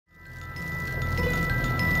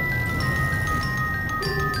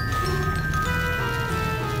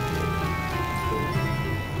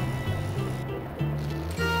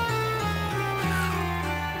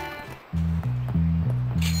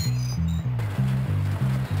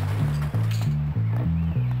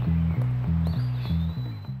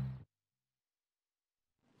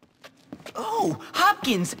Oh,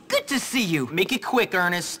 Hopkins, good to see you. Make it quick,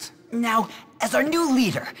 Ernest. Now, as our new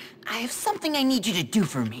leader, I have something I need you to do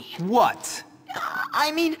for me. What?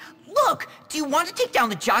 I mean, look, do you want to take down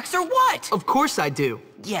the jocks or what? Of course I do.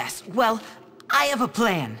 Yes, well, I have a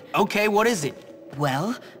plan. Okay, what is it?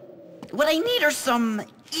 Well, what I need are some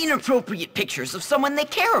inappropriate pictures of someone they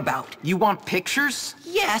care about. You want pictures?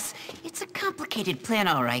 Yes, it's a complicated plan,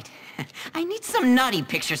 all right. I need some naughty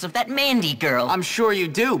pictures of that Mandy girl. I'm sure you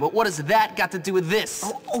do, but what has that got to do with this?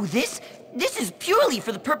 Oh, this? This is purely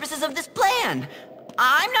for the purposes of this plan.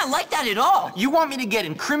 I'm not like that at all. You want me to get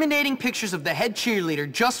incriminating pictures of the head cheerleader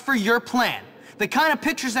just for your plan? The kind of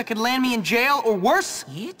pictures that could land me in jail or worse?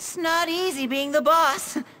 It's not easy being the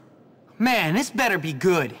boss. Man, this better be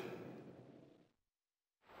good.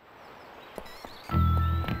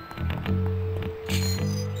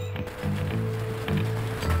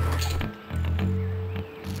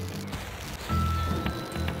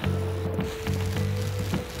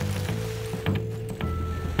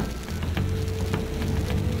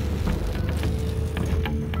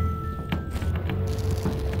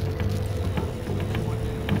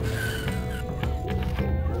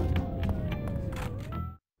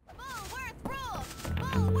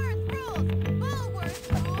 Bullworth!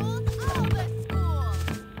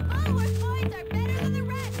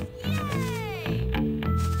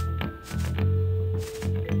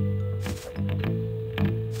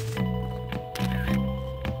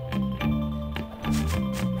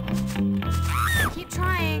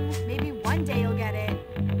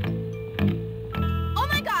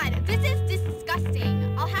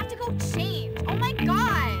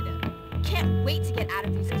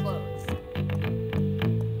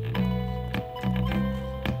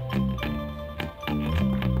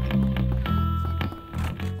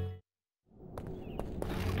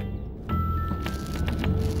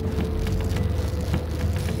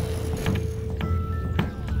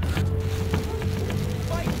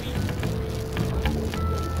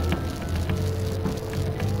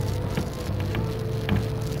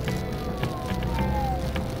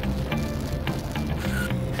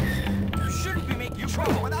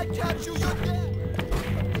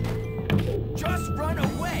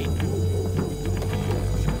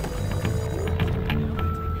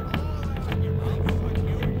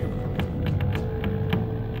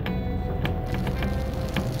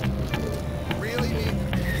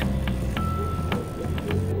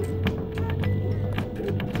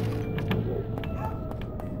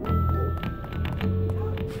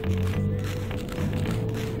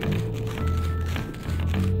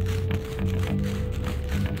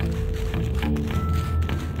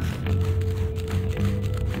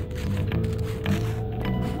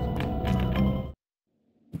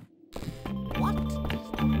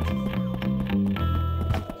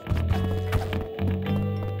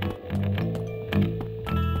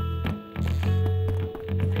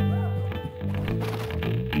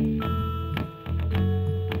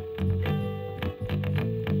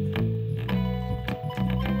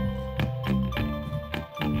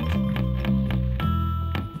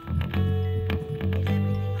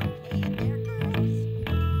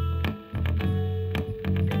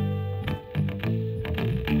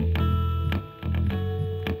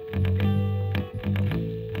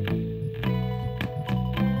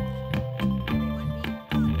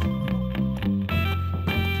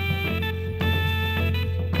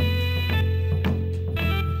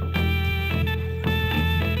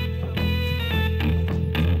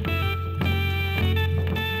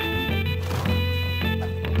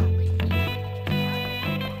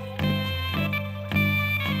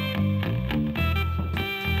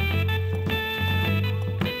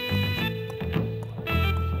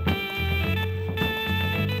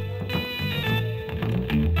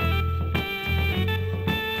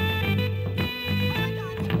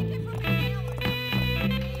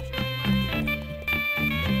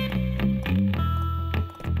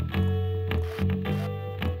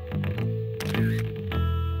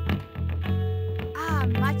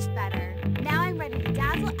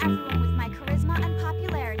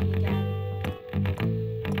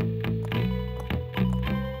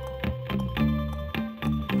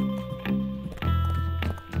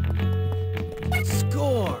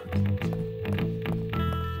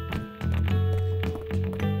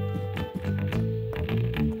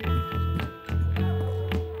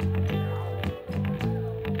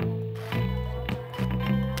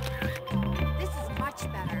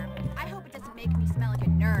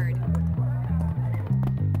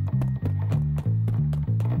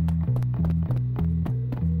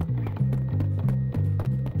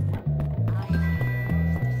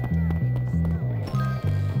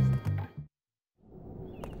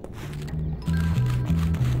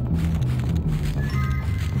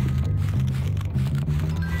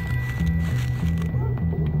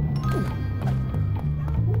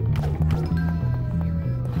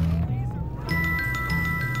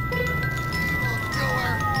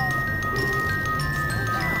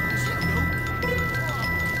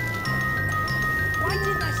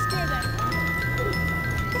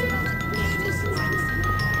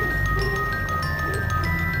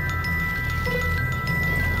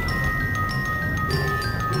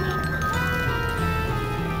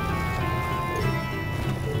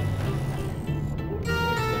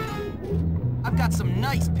 got some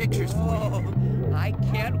nice pictures for you. I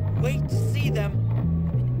can't wait to see them.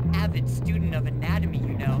 I'm an avid student of anatomy,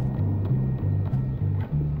 you know.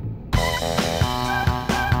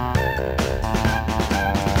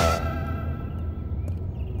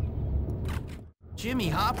 Jimmy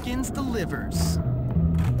Hopkins delivers.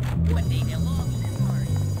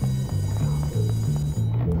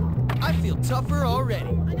 I feel tougher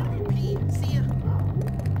already.